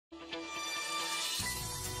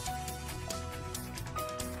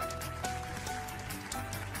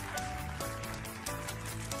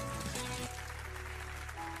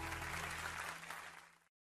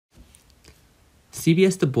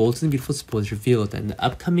CBS The Bold and Beautiful spoilers revealed that in the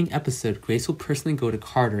upcoming episode, Grace will personally go to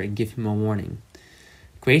Carter and give him a warning.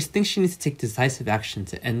 Grace thinks she needs to take decisive action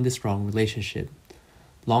to end this wrong relationship.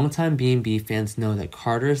 Longtime B&B fans know that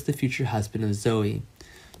Carter is the future husband of Zoe,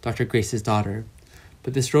 Dr. Grace's daughter,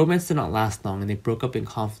 but this romance did not last long and they broke up in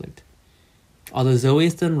conflict. Although Zoe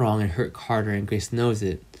has done wrong and hurt Carter and Grace knows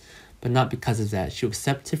it, but not because of that, she will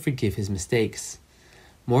accept to forgive his mistakes.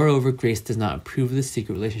 Moreover, Grace does not approve of the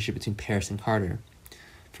secret relationship between Paris and Carter.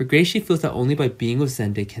 For Grace, she feels that only by being with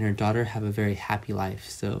Zende can her daughter have a very happy life,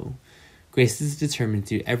 so Grace is determined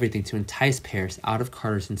to do everything to entice Paris out of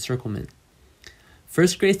Carter's encirclement.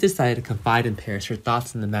 First, Grace decided to confide in Paris her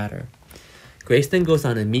thoughts on the matter. Grace then goes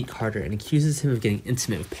on to meet Carter and accuses him of getting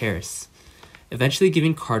intimate with Paris, eventually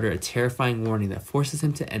giving Carter a terrifying warning that forces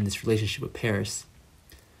him to end this relationship with Paris.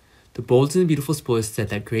 The Bold and Beautiful spoilers said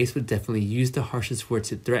that Grace would definitely use the harshest words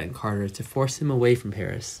to threaten Carter to force him away from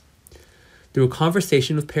Paris. Through a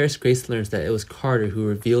conversation with Paris, Grace learns that it was Carter who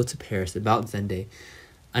revealed to Paris about Zende,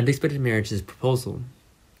 Unexpected Marriage's proposal.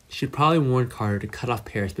 She would probably warn Carter to cut off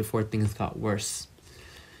Paris before things got worse.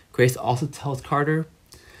 Grace also tells Carter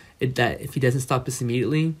that if he doesn't stop this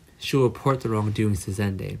immediately, she will report the wrongdoings to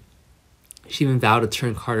Zende. She even vowed to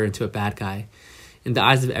turn Carter into a bad guy, in the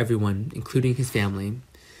eyes of everyone, including his family.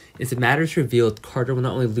 As the matter is revealed, Carter will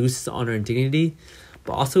not only lose his honor and dignity,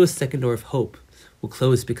 but also his second door of hope will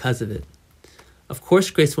close because of it. Of course,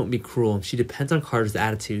 Grace won't be cruel. She depends on Carter's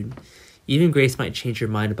attitude. Even Grace might change her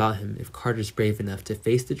mind about him if Carter's brave enough to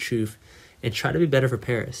face the truth and try to be better for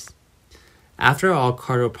Paris. After all,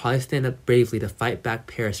 Carter will probably stand up bravely to fight back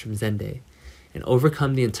Paris from Zende and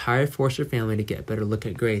overcome the entire Forrester family to get a better look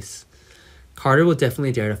at Grace. Carter will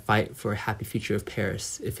definitely dare to fight for a happy future of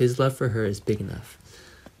Paris if his love for her is big enough.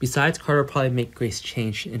 Besides, Carter will probably make Grace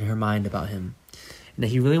change in her mind about him, and that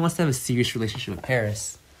he really wants to have a serious relationship with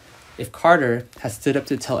Paris. If Carter has stood up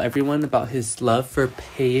to tell everyone about his love for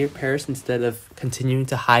Paris instead of continuing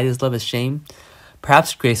to hide his love as shame,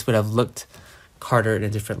 perhaps Grace would have looked Carter in a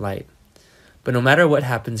different light. But no matter what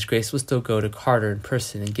happens, Grace will still go to Carter in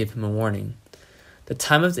person and give him a warning. The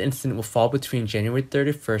time of the incident will fall between January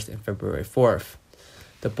 31st and February 4th.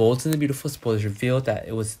 The Bold and the Beautiful spoilers revealed that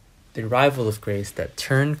it was the arrival of Grace that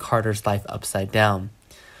turned Carter's life upside down.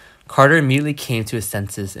 Carter immediately came to his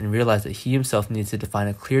senses and realized that he himself needs to define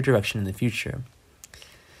a clear direction in the future.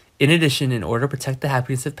 In addition, in order to protect the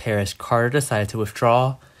happiness of Paris, Carter decided to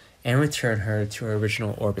withdraw and return her to her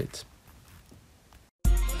original orbit.